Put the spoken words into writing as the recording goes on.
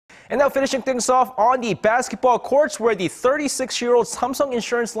And now finishing things off on the basketball courts, where the 36-year-old Samsung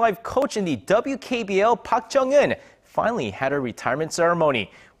Insurance Life coach in the WKBL, Park Jung-eun, finally had a retirement ceremony.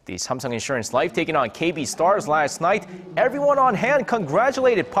 The Samsung Insurance Life taking on KB Stars last night, everyone on hand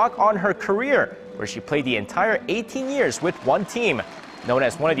congratulated Park on her career, where she played the entire 18 years with one team. Known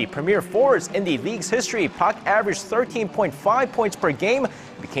as one of the premier forwards in the league's history, Park averaged 13.5 points per game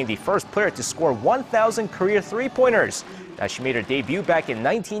and became the first player to score 1,000 career three-pointers. Now, she made her debut back in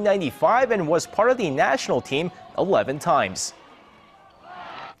 1995 and was part of the national team 11 times.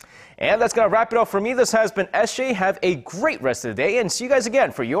 And that's going to wrap it up for me. This has been SJ. Have a great rest of the day and see you guys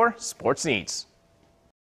again for your sports needs.